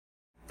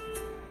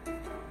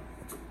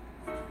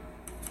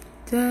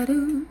da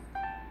do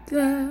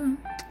da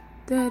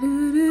da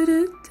do do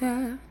do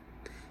da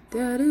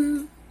da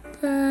do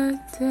da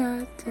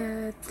da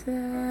da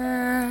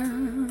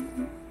da.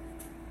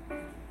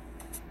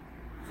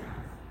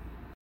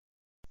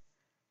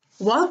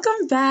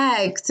 Welcome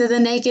back to the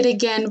Naked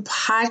Again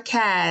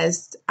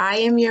podcast. I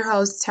am your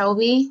host,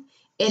 Toby.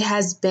 It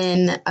has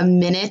been a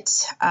minute,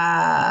 sort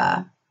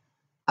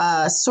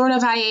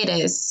of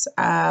hiatus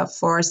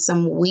for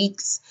some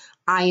weeks.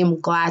 I am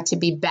glad to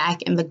be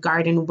back in the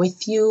garden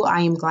with you.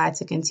 I am glad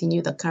to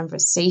continue the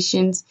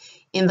conversations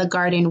in the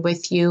garden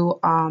with you.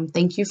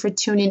 Thank you for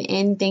tuning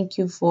in. Thank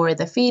you for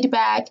the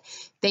feedback.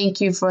 Thank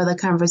you for the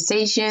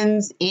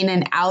conversations in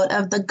and out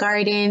of the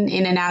garden,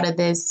 in and out of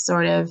this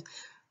sort of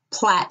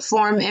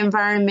platform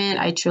environment.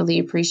 I truly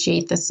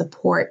appreciate the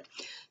support.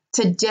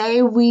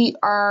 Today we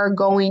are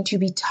going to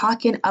be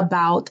talking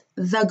about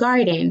the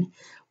garden.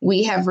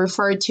 We have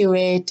referred to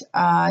it,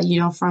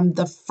 from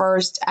the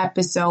first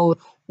episode,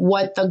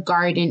 what the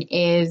garden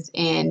is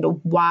and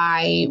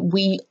why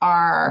we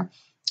are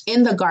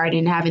in the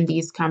garden having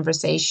these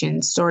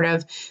conversations, sort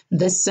of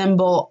the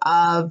symbol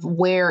of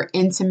where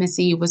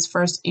intimacy was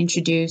first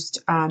introduced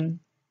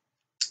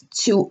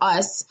to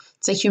us,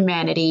 to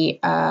humanity,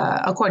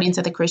 according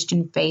to the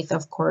Christian faith,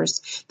 of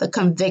course, the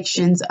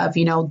convictions of,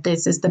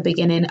 this is the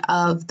beginning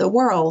of the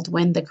world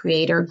when the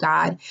Creator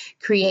God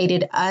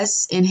created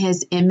us in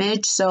His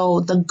image. So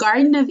the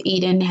Garden of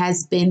Eden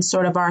has been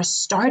sort of our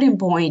starting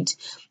point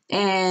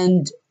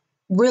and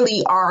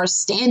really our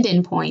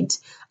standing point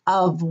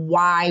of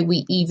why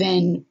we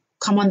even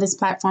come on this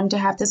platform to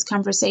have this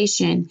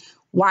conversation,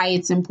 why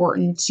it's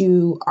important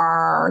to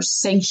our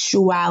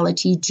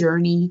sensuality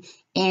journey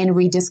and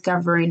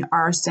rediscovering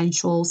our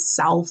sensual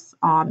self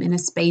in a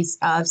space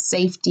of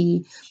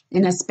safety,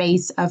 in a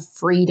space of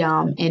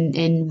freedom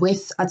and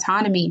with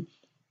autonomy.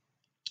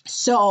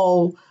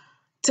 So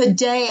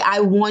today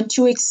I want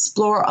to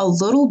explore a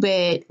little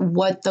bit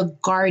what the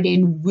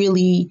garden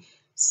really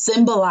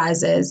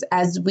symbolizes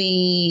as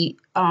we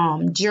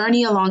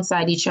journey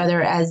alongside each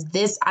other, as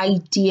this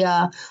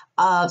idea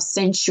of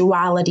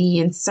sensuality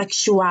and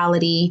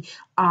sexuality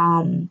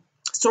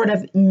sort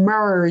of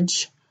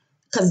merge,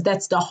 because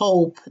that's the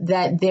hope,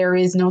 that there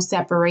is no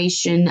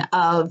separation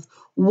of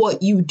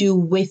what you do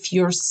with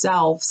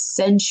yourself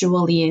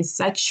sensually and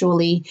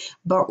sexually,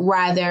 but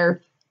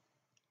rather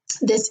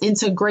this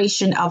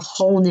integration of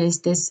wholeness,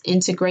 this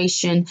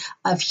integration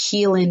of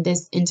healing,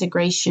 this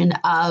integration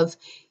of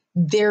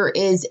there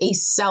is a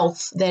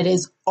self that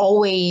is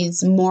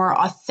always more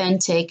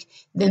authentic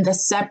than the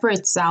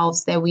separate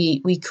selves that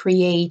we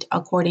create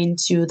according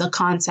to the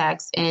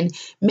context and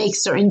make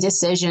certain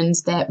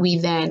decisions that we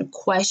then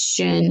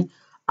question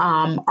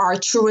our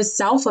truest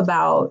self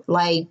about.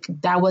 Like,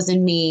 that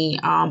wasn't me.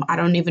 I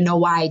don't even know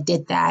why I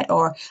did that,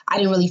 or I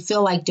didn't really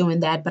feel like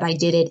doing that, but I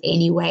did it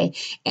anyway.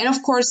 And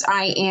of course,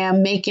 I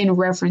am making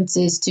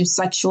references to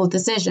sexual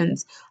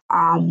decisions.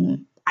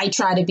 I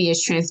try to be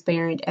as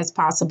transparent as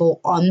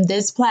possible on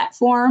this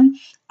platform.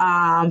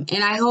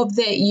 And I hope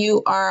that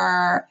you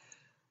are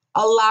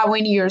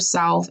allowing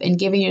yourself and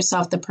giving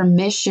yourself the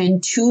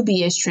permission to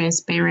be as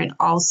transparent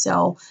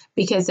also,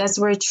 because that's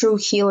where true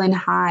healing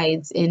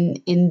hides,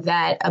 in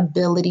that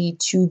ability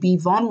to be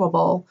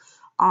vulnerable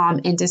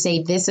and to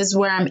say, this is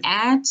where I'm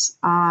at.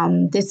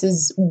 This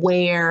is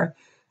where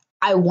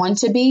I want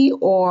to be,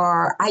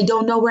 or I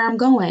don't know where I'm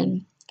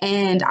going.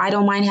 And I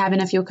don't mind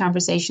having a few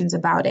conversations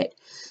about it.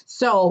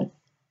 So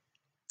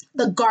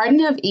the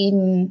Garden of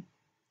Eden,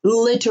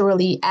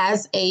 literally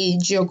as a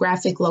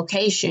geographic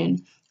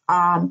location,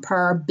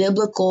 per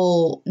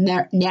biblical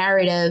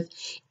narrative,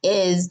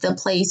 is the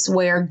place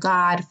where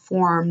God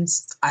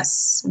forms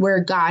us, where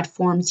God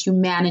forms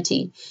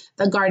humanity.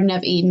 The Garden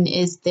of Eden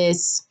is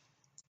this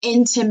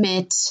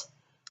intimate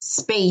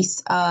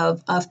space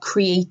of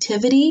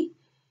creativity,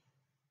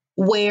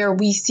 where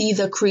we see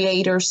the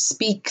Creator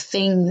speak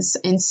things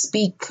and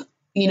speak,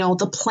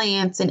 the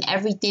plants and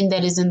everything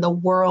that is in the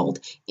world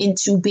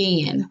into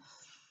being.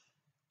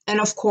 And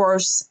of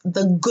course,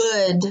 the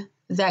good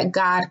that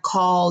God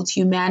called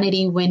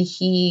humanity when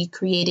He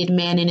created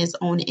man in His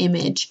own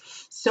image.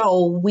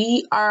 So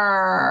we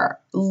are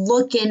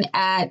looking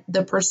at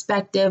the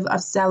perspective of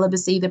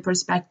celibacy, the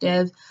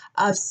perspective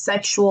of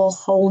sexual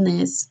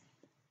wholeness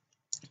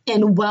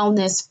and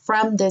wellness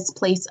from this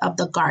place of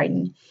the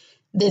garden,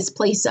 this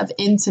place of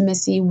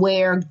intimacy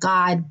where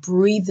God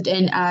breathed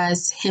in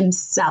us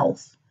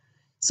Himself.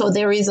 So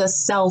there is a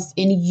self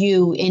in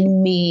you,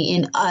 in me,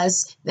 in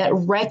us that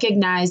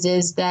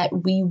recognizes that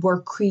we were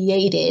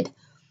created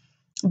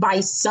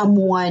by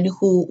someone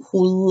who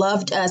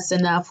loved us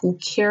enough, who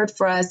cared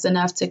for us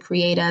enough to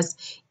create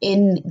us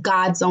in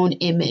God's own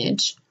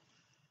image.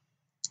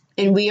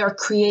 And we are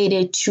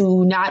created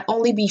to not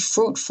only be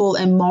fruitful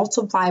and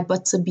multiply,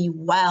 but to be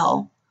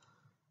well.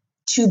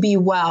 To be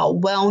well.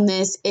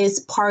 Wellness is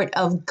part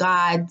of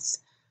God's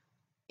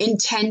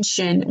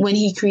intention when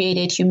He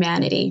created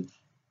humanity.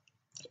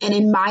 And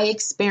in my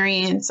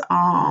experience,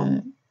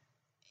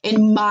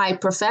 in my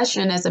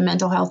profession as a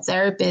mental health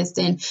therapist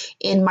and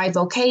in my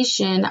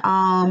vocation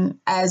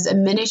as a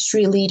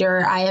ministry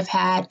leader, I have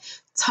had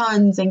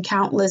tons and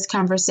countless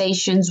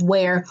conversations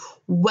where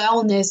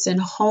wellness and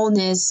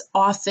wholeness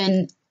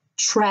often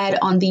tread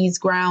on these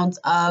grounds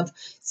of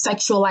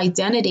sexual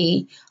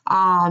identity,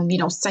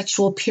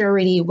 sexual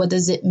purity. What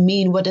does it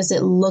mean? What does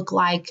it look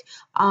like?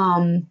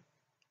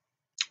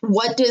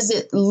 What does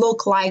it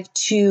look like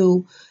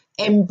to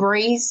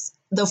embrace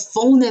the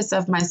fullness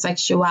of my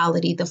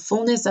sexuality, the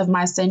fullness of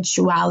my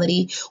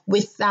sensuality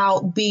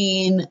without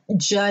being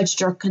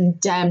judged or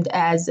condemned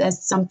as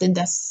something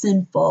that's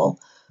sinful,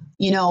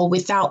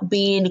 without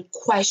being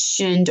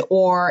questioned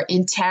or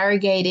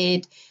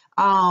interrogated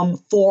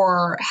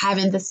for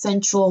having the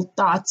sensual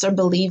thoughts or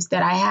beliefs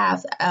that I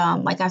have.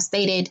 Like I've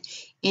stated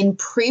in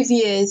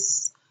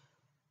previous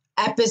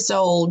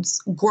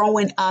episodes,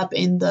 growing up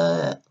in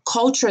the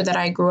culture that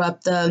I grew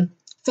up, the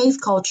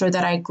faith culture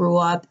that I grew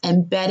up,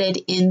 embedded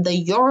in the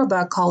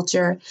Yoruba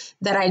culture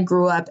that I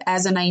grew up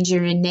as a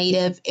Nigerian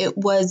native, it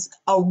was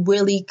a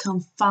really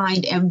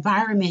confined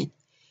environment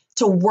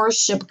to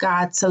worship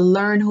God, to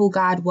learn who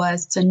God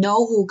was, to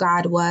know who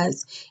God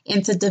was,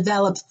 and to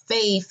develop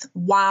faith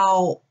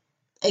while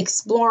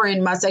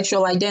exploring my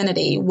sexual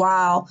identity,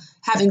 while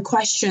having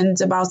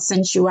questions about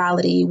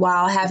sensuality,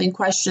 while having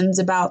questions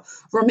about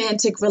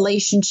romantic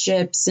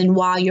relationships, and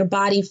while your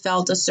body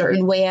felt a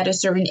certain way at a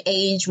certain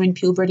age when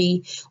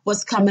puberty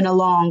was coming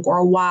along,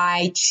 or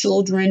why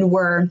children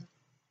were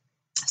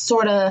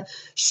sort of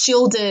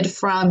shielded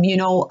from,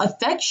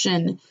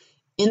 affection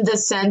in the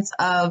sense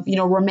of,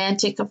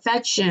 romantic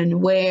affection,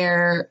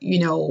 where,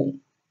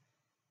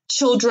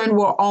 children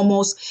were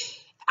almost,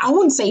 I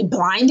wouldn't say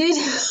blinded,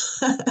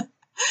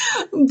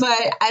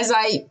 but as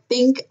I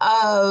think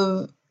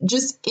of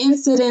just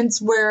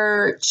incidents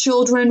where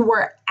children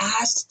were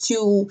asked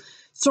to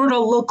sort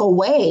of look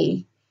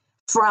away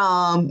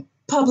from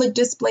public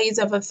displays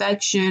of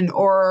affection,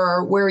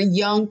 or where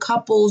young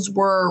couples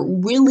were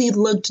really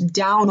looked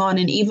down on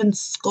and even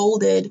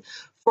scolded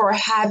for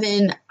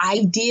having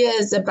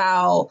ideas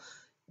about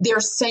their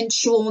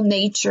sensual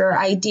nature,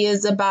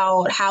 ideas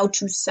about how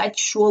to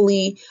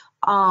sexually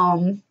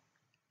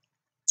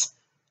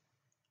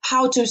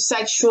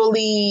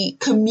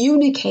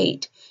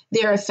communicate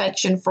their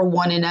affection for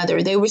one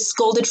another. They were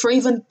scolded for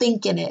even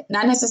thinking it,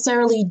 not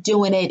necessarily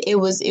doing it. It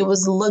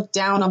was looked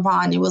down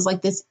upon. It was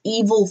like this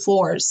evil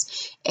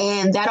force.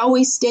 And that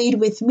always stayed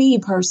with me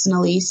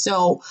personally.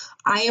 So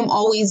I am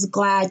always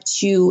glad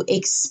to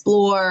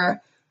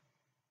explore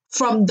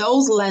from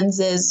those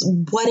lenses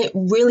what it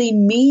really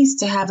means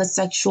to have a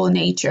sexual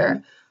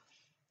nature.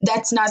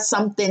 That's not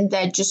something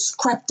that just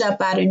crept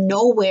up out of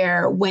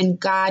nowhere when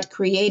God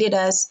created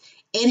us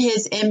in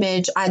his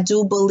image. I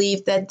do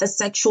believe that the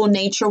sexual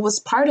nature was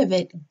part of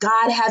it.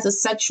 God has a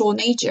sexual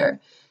nature.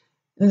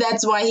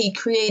 That's why he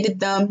created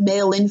them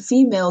male and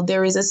female.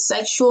 There is a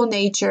sexual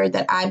nature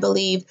that I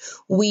believe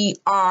we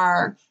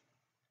are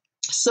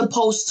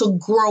supposed to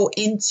grow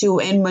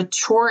into and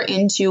mature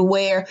into,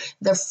 where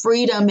the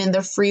freedom and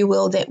the free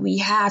will that we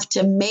have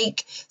to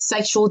make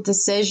sexual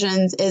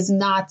decisions is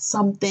not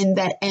something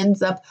that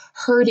ends up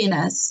hurting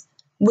us,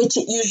 which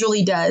it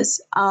usually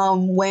does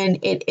when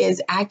it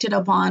is acted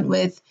upon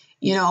with,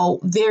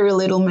 very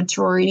little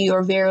maturity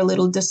or very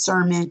little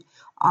discernment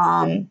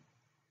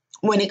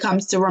when it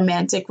comes to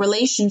romantic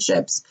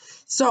relationships.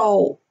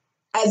 So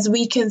as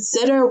we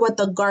consider what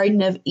the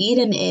Garden of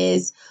Eden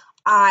is,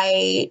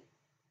 I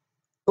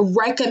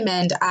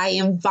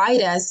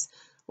invite us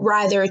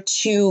rather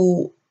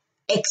to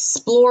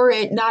explore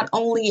it not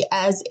only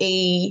as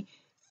a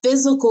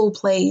physical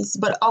place,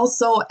 but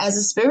also as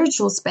a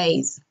spiritual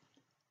space,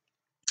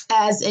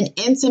 as an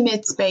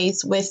intimate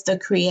space with the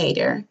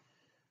Creator.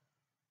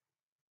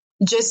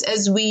 Just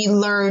as we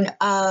learn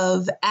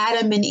of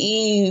Adam and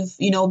Eve,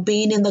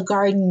 being in the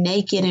garden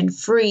naked and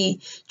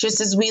free, just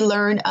as we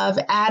learn of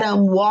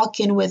Adam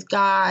walking with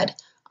God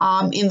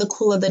in the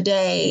cool of the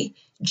day,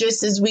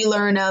 just as we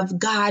learn of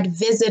God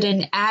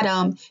visiting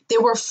Adam, they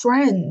were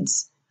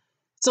friends.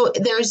 So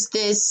there's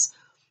this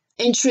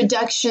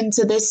introduction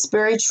to this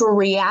spiritual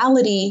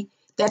reality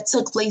that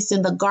took place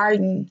in the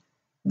garden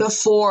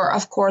before,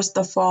 of course,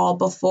 the fall,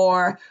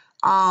 before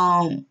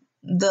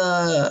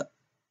the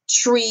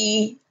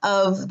tree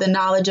of the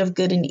knowledge of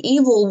good and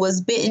evil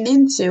was bitten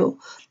into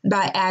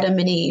by Adam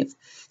and Eve.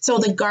 So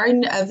the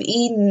Garden of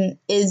Eden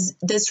is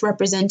this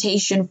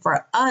representation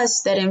for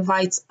us that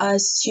invites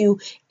us to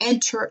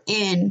enter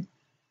in,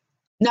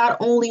 not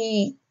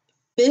only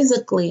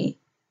physically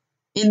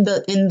in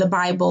the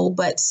Bible,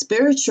 but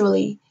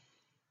spiritually.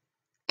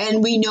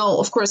 And we know,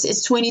 of course,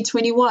 it's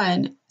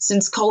 2021.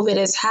 Since COVID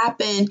has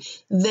happened,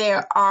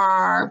 there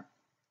are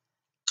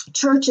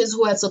churches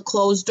who had to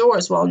close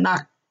doors. Well,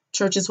 not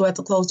churches who had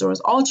to close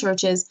doors. All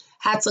churches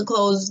had to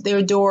close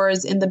their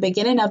doors in the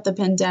beginning of the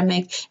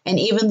pandemic. And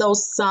even though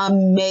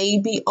some may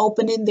be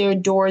opening their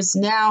doors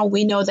now,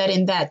 we know that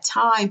in that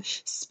time,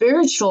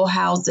 spiritual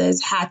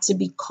houses had to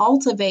be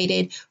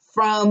cultivated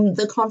from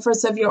the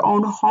comforts of your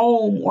own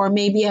home, or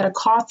maybe at a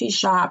coffee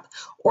shop,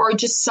 or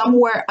just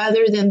somewhere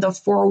other than the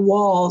four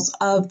walls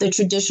of the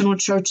traditional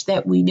church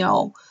that we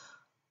know.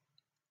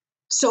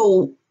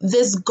 So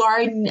this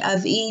Garden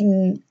of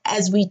Eden,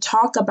 as we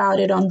talk about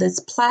it on this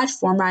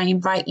platform, I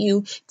invite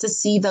you to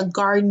see the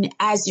garden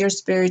as your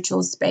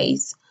spiritual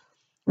space,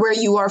 where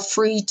you are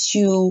free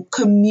to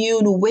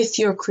commune with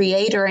your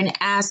creator and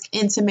ask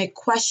intimate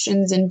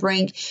questions and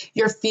bring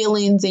your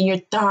feelings and your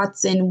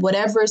thoughts and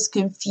whatever is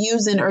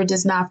confusing or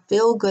does not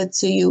feel good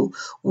to you,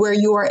 where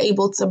you are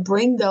able to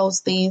bring those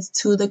things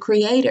to the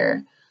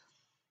creator,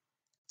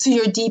 to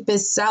your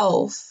deepest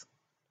self.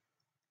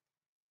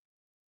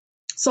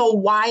 So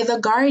why the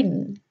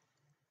garden?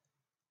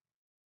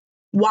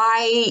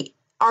 Why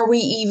are we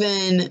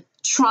even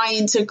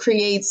trying to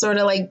create sort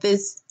of like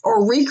this,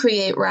 or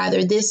recreate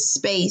rather, this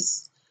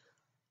space?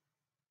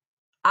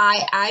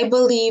 I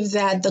believe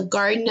that the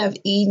Garden of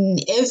Eden,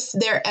 if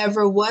there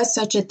ever was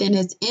such a thing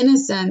as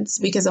innocence,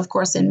 because of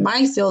course in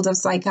my field of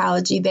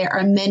psychology, there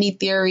are many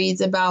theories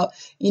about,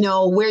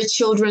 where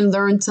children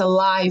learn to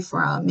lie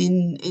from,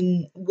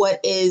 and what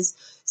is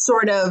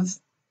sort of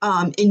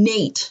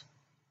innate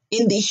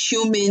in the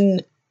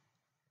human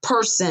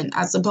person,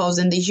 I suppose,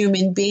 in the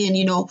human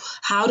being.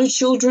 How do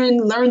children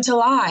learn to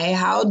lie?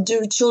 How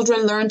do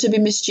children learn to be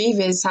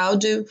mischievous? How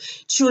do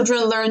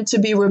children learn to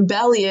be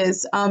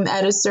rebellious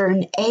at a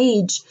certain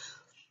age?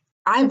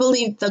 I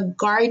believe the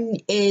garden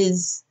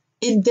is,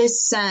 in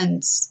this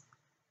sense,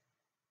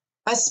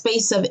 a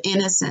space of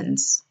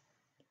innocence,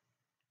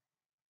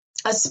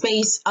 a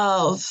space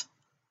of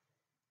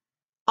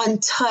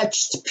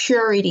untouched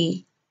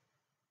purity,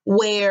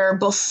 where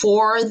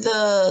before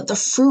the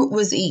fruit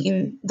was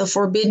eaten, the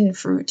forbidden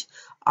fruit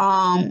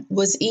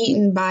was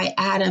eaten by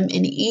Adam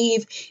and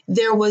Eve,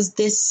 there was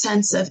this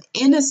sense of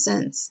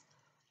innocence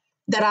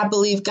that I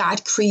believe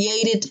God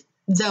created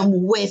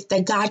them with,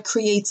 that God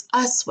creates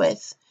us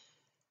with.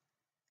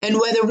 And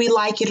whether we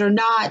like it or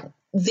not,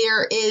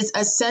 there is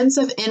a sense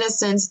of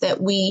innocence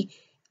that we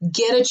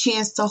get a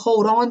chance to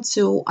hold on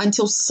to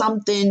until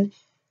something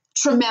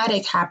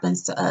traumatic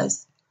happens to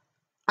us,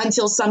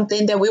 until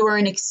something that we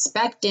weren't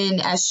expecting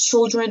as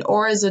children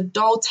or as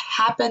adults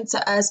happened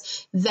to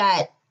us,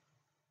 that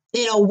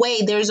in a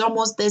way there's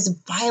almost this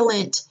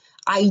violent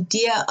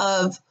idea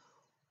of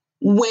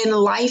when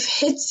life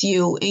hits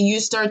you and you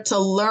start to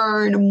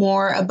learn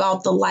more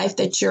about the life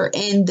that you're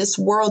in, this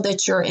world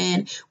that you're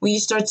in, when you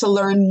start to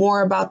learn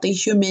more about the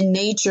human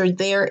nature,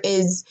 there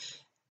is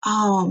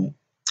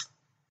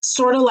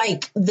sort of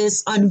like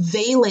this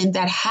unveiling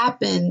that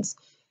happens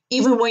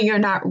even when you're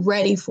not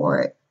ready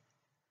for it.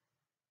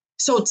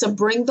 So to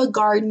bring the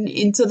garden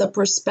into the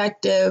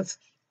perspective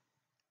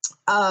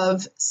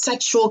of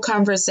sexual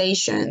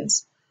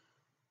conversations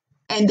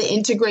and the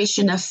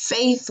integration of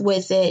faith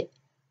with it,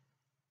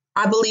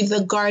 I believe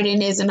the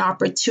garden is an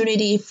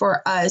opportunity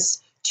for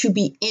us to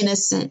be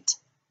innocent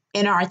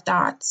in our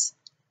thoughts,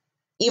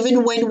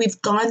 even when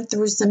we've gone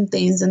through some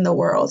things in the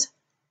world.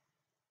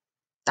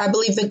 I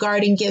believe the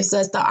garden gives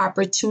us the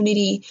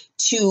opportunity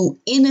to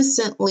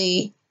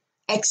innocently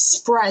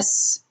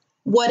express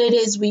what it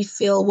is we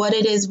feel, what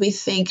it is we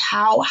think,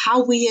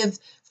 how we have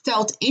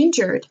felt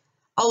injured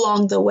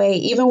along the way,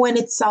 even when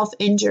it's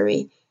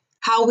self-injury,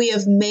 how we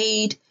have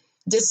made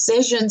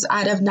decisions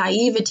out of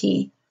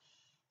naivety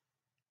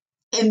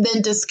and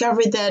then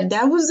discovered that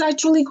that was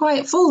actually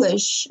quite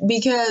foolish,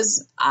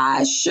 because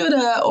I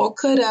shoulda or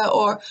coulda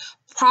or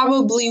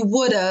probably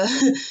woulda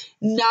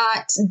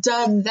not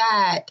done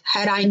that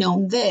had I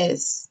known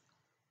this,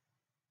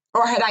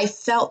 or had I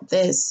felt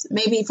this.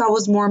 Maybe if I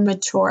was more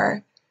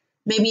mature,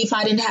 maybe if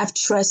I didn't have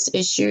trust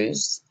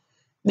issues,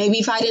 maybe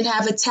if I didn't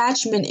have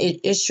attachment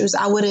issues,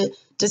 I would have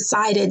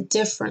decided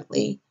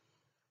differently.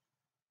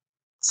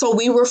 So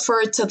we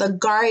refer to the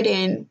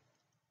garden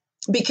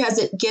because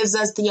it gives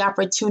us the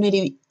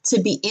opportunity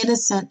to be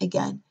innocent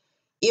again,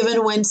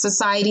 even when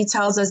society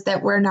tells us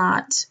that we're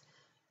not,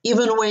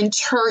 even when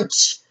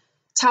church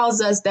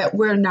tells us that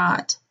we're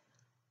not.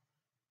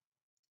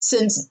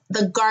 Since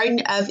the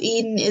Garden of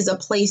Eden is a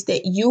place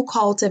that you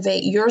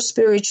cultivate your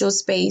spiritual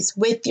space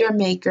with your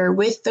maker,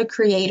 with the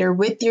creator,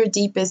 with your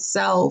deepest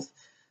self,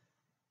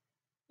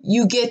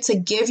 you get to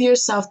give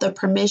yourself the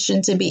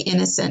permission to be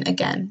innocent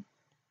again.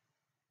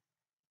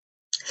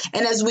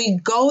 And as we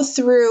go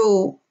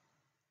through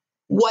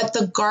what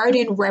the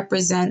garden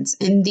represents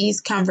in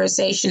these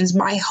conversations,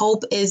 my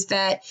hope is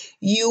that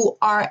you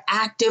are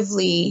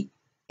actively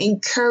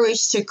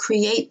encouraged to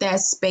create that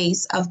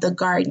space of the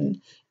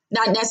garden,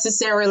 not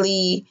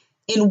necessarily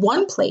in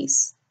one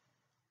place,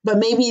 but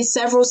maybe in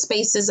several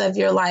spaces of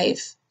your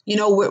life.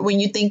 When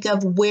you think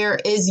of where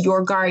is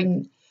your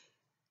garden,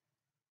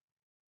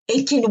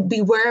 it can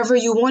be wherever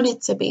you want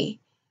it to be.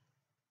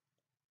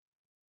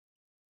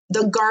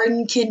 The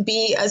garden can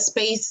be a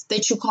space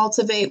that you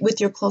cultivate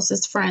with your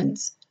closest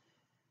friends,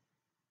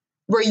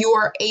 where you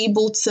are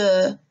able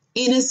to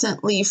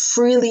innocently,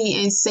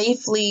 freely, and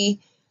safely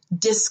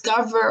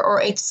discover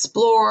or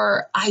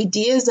explore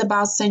ideas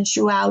about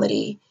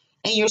sensuality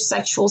and your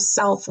sexual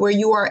self, where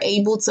you are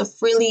able to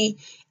freely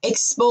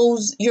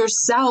expose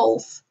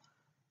yourself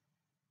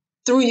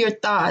through your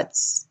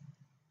thoughts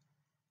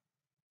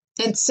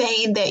and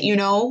saying that,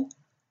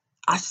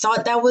 I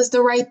thought that was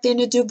the right thing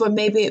to do, but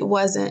maybe it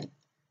wasn't.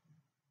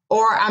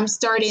 Or I'm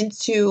starting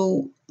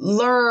to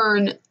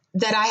learn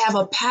that I have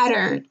a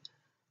pattern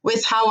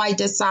with how I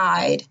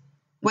decide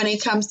when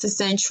it comes to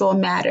sensual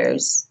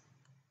matters.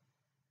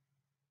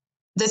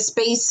 The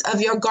space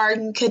of your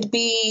garden could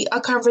be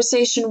a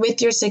conversation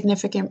with your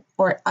significant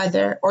or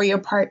other or your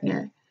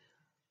partner.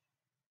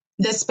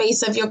 The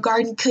space of your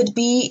garden could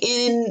be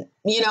in,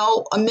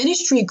 a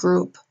ministry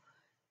group.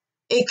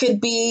 It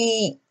could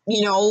be,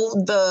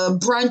 the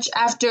brunch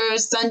after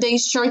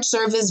Sunday's church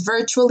service,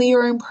 virtually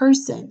or in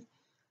person.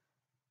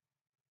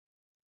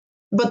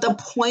 But the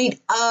point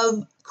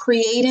of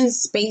creating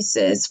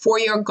spaces for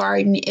your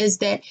garden is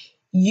that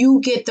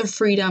you get the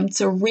freedom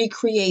to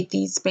recreate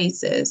these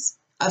spaces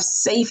of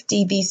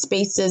safety, these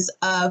spaces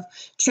of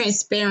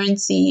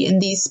transparency,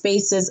 and these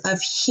spaces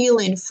of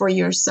healing for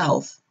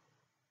yourself.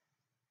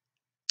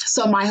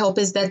 So my hope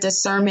is that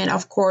discernment,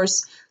 of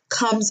course,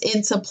 comes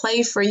into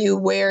play for you,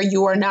 where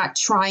you are not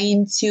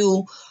trying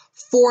to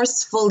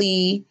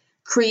forcefully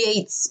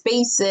create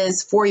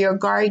spaces for your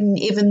garden,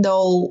 even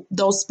though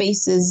those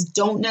spaces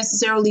don't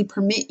necessarily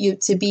permit you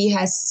to be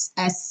as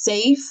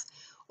safe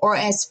or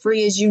as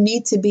free as you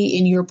need to be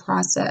in your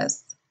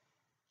process.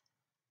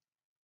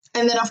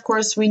 And then, of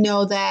course, we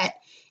know that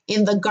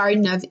in the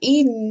Garden of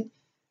Eden,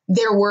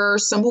 there were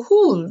some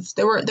who's.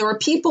 There were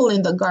people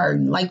in the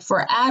garden. Like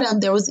for Adam,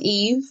 there was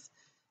Eve,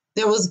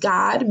 there was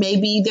God.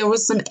 Maybe there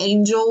was some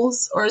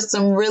angels or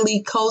some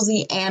really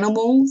cozy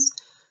animals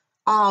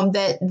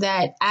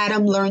that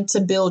Adam learned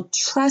to build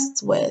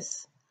trust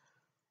with.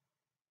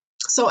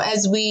 So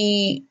as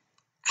we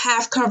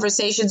have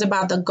conversations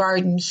about the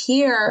garden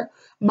here,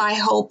 my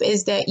hope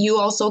is that you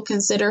also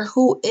consider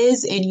who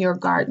is in your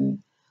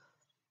garden.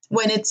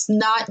 When it's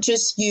not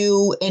just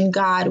you and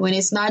God, when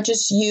it's not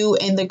just you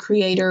and the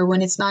Creator,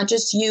 when it's not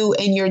just you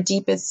and your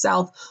deepest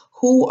self,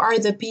 who are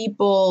the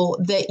people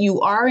that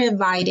you are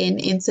inviting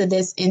into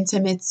this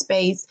intimate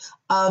space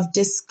of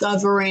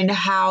discovering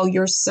how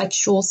your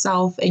sexual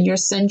self and your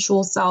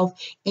sensual self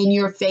and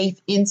your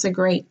faith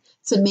integrate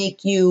to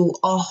make you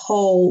a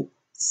whole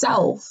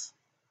self?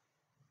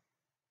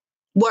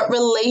 What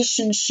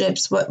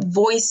relationships, what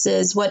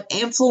voices, what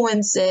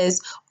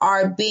influences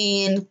are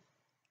being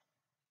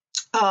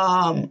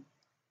are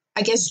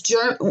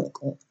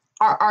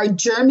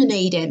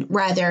germinating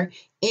rather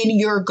in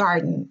your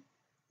garden?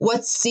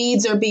 What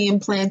seeds are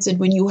being planted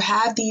when you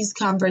have these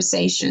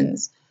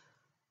conversations,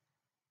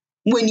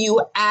 when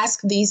you ask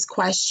these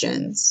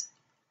questions,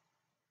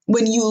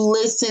 when you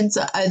listen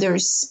to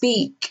others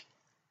speak?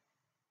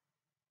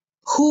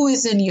 Who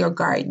is in your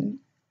garden?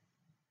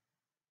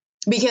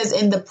 Because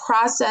in the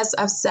process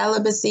of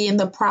celibacy, in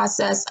the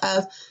process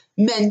of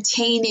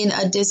maintaining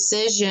a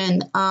decision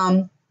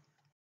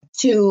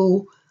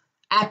to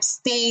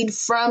abstain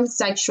from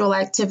sexual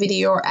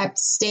activity or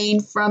abstain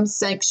from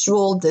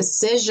sexual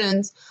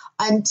decisions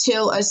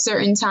until a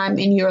certain time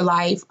in your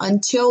life,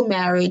 until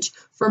marriage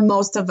for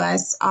most of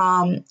us,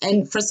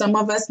 and for some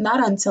of us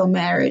not until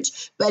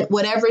marriage, but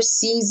whatever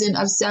season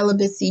of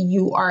celibacy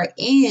you are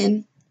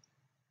in,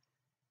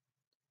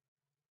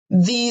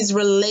 these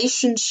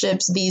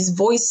relationships, these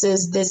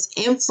voices, these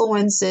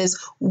influences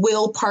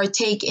will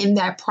partake in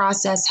that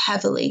process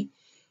heavily.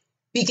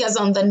 Because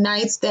on the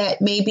nights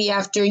that maybe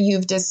after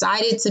you've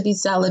decided to be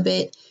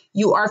celibate,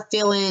 you are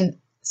feeling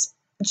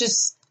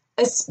just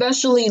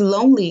especially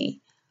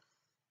lonely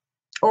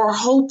or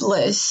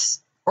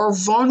hopeless or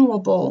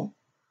vulnerable,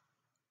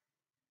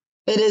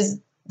 it is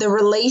the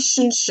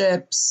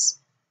relationships,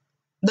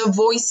 the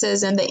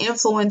voices, and the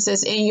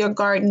influences in your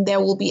garden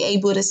that will be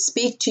able to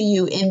speak to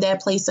you in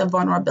that place of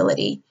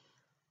vulnerability.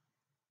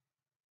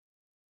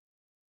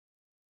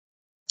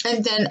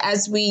 And then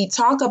as we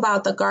talk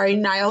about the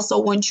garden, I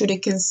also want you to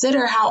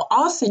consider how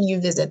often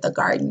you visit the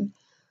garden.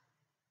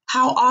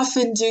 How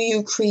often do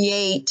you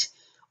create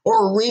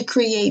or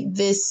recreate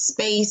this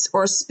space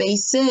or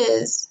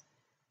spaces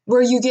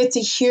where you get to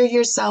hear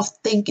yourself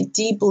think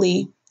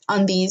deeply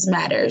on these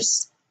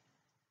matters?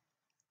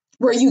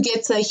 Where you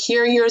get to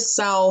hear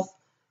yourself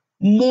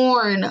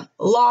mourn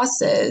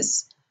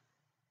losses,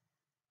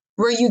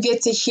 where you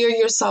get to hear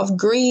yourself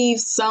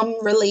grieve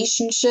some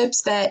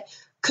relationships that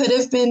could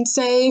have been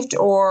saved,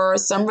 or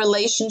some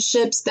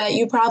relationships that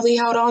you probably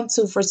held on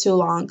to for too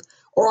long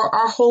or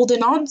are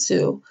holding on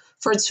to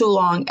for too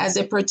long as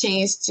it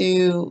pertains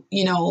to,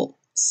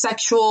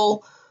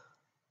 sexual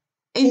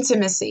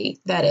intimacy,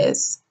 that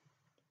is.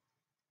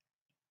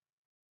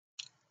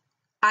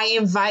 I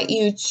invite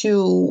you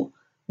to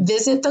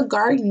visit the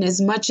garden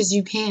as much as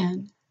you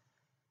can.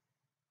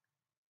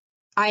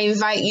 I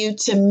invite you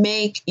to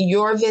make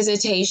your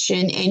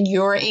visitation and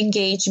your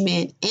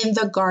engagement in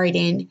the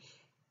garden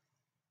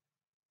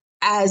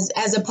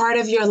as a part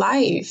of your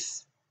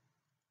life.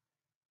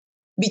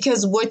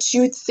 Because what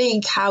you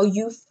think, how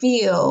you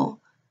feel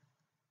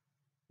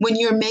when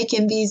you're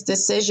making these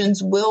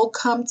decisions will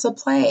come to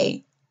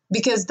play.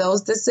 because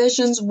those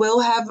decisions will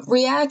have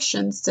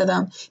reactions to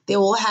them. They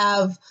will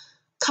have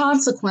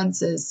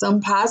consequences,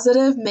 some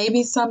positive,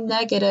 maybe some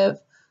negative.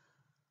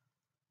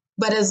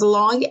 But as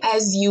long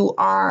as you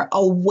are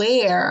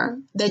aware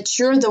that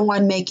you're the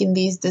one making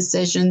these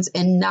decisions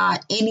and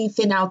not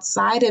anything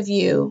outside of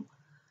you,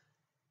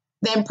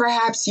 then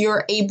perhaps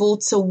you're able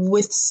to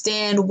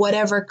withstand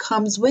whatever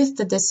comes with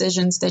the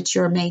decisions that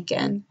you're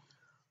making.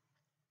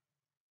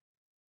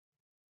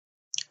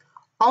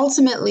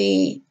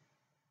 Ultimately,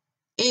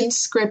 in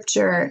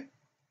scripture,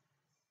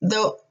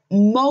 the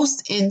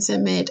most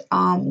intimate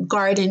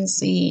garden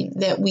scene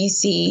that we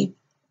see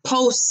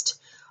post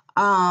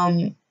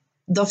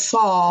the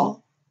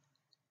fall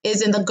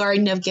is in the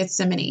Garden of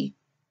Gethsemane,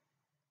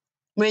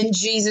 when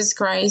Jesus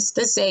Christ,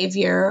 the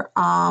Savior,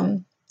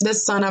 the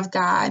Son of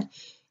God,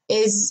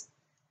 is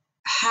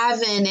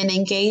having and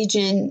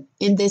engaging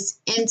in this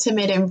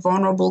intimate and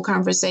vulnerable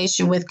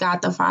conversation with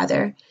God the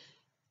Father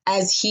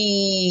as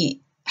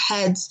he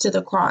heads to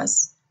the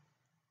cross.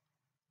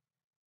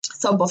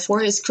 So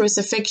before his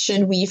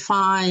crucifixion, we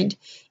find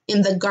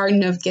in the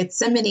Garden of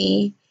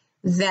Gethsemane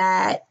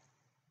that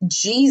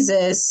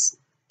Jesus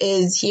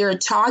is here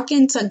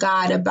talking to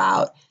God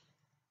about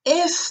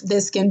if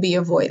this can be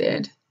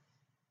avoided,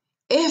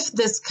 if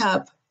this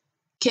cup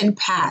can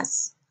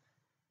pass,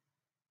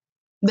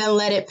 then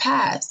let it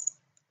pass.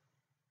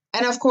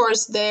 And of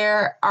course,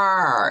 there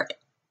are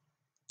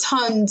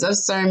tons of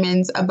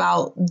sermons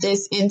about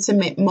this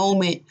intimate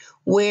moment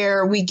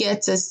where we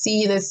get to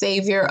see the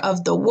Savior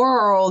of the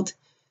world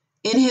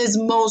in his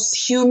most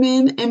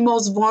human and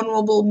most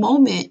vulnerable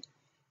moment,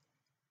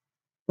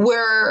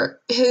 where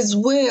his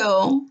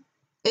will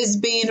is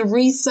being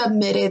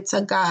resubmitted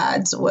to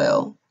God's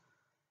will.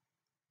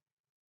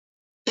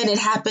 And it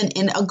happened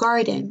in a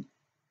garden.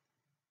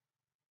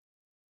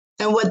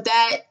 And what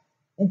that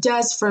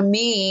does for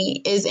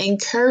me is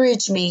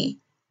encourage me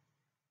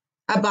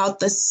about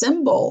the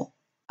symbol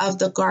of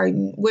the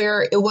garden,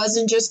 where it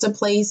wasn't just a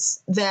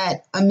place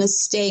that a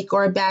mistake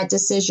or a bad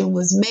decision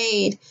was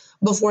made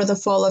before the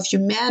fall of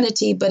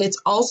humanity, but it's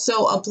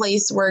also a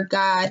place where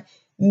God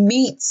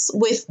meets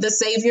with the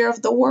Savior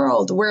of the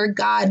world, where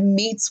God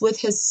meets with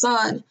his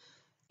Son,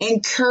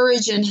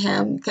 encouraging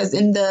him. Because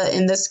in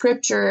the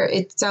scripture,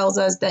 it tells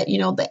us that,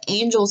 the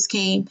angels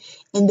came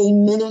and they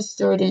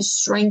ministered and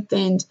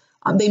strengthened.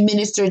 They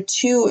ministered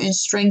to and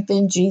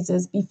strengthened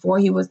Jesus before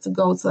he was to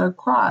go to the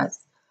cross.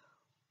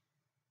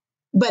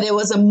 But it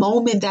was a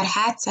moment that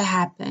had to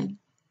happen.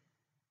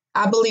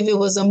 I believe it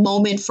was a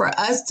moment for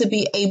us to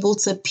be able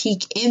to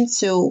peek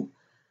into,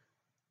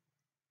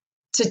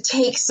 to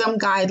take some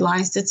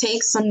guidelines, to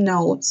take some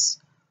notes,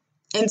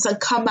 and to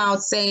come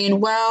out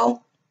saying,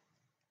 well,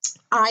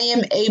 I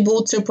am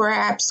able to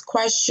perhaps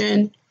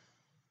question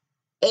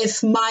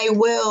if my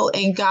will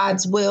and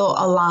God's will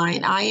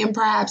align. I am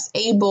perhaps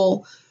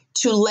able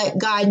to let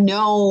God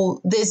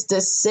know this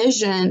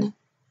decision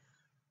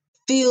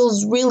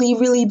feels really,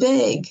 really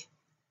big.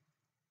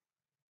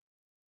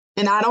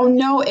 And I don't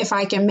know if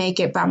I can make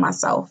it by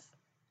myself.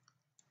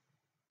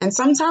 And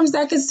sometimes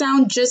that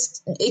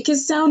it can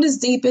sound as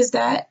deep as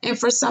that. And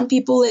for some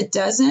people it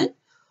doesn't.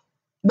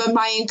 But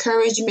my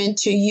encouragement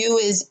to you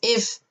is,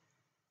 if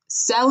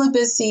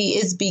celibacy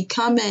is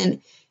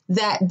becoming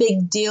that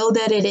big deal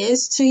that it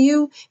is to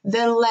you,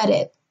 then let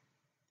it.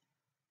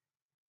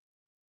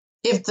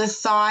 If the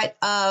thought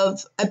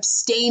of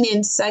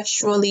abstaining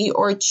sexually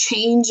or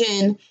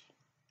changing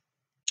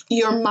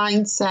your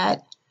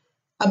mindset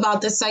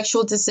about the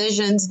sexual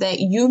decisions that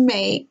you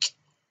make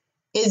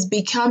is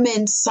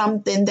becoming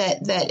something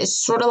that is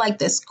sort of like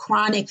this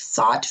chronic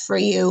thought for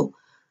you,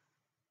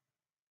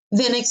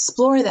 then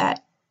explore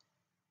that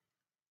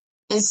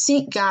and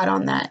seek God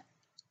on that.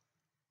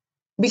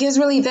 Because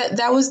really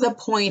that was the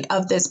point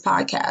of this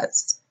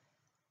podcast,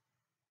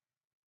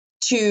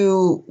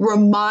 to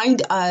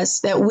remind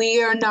us that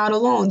we are not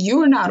alone.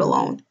 You are not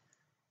alone.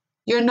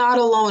 You're not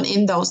alone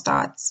in those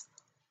thoughts.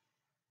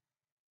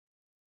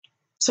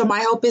 So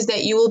my hope is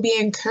that you will be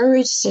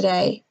encouraged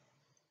today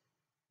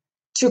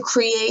to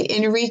create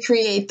and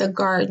recreate the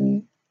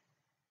garden,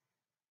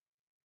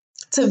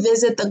 to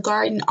visit the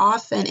garden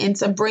often, and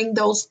to bring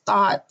those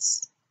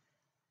thoughts,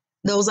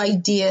 those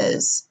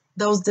ideas,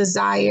 those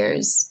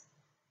desires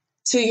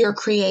to your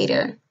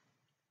Creator.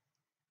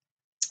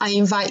 I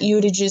invite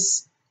you to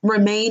just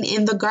remain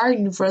in the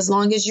garden for as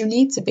long as you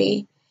need to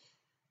be,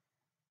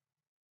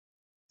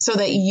 so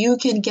that you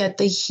can get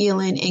the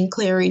healing and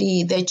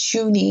clarity that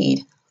you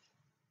need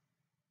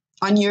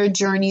on your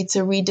journey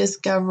to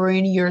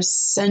rediscovering your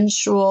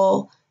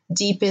sensual,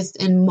 deepest,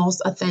 and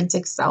most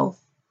authentic self.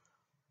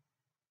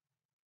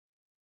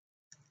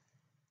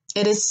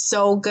 It is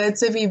so good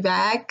to be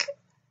back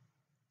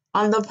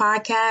on the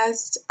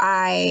podcast.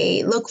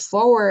 I look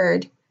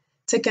forward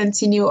to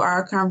continue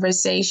our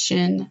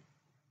conversation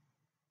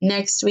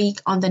next week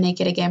on the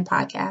Naked Again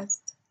podcast.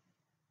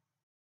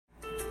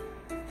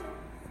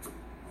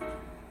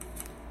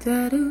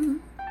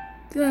 Da-doo,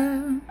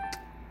 da,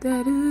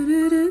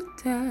 da-doo,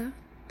 da,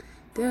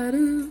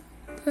 da-doo,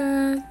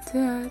 da,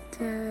 da,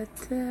 da,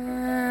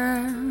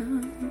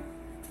 da.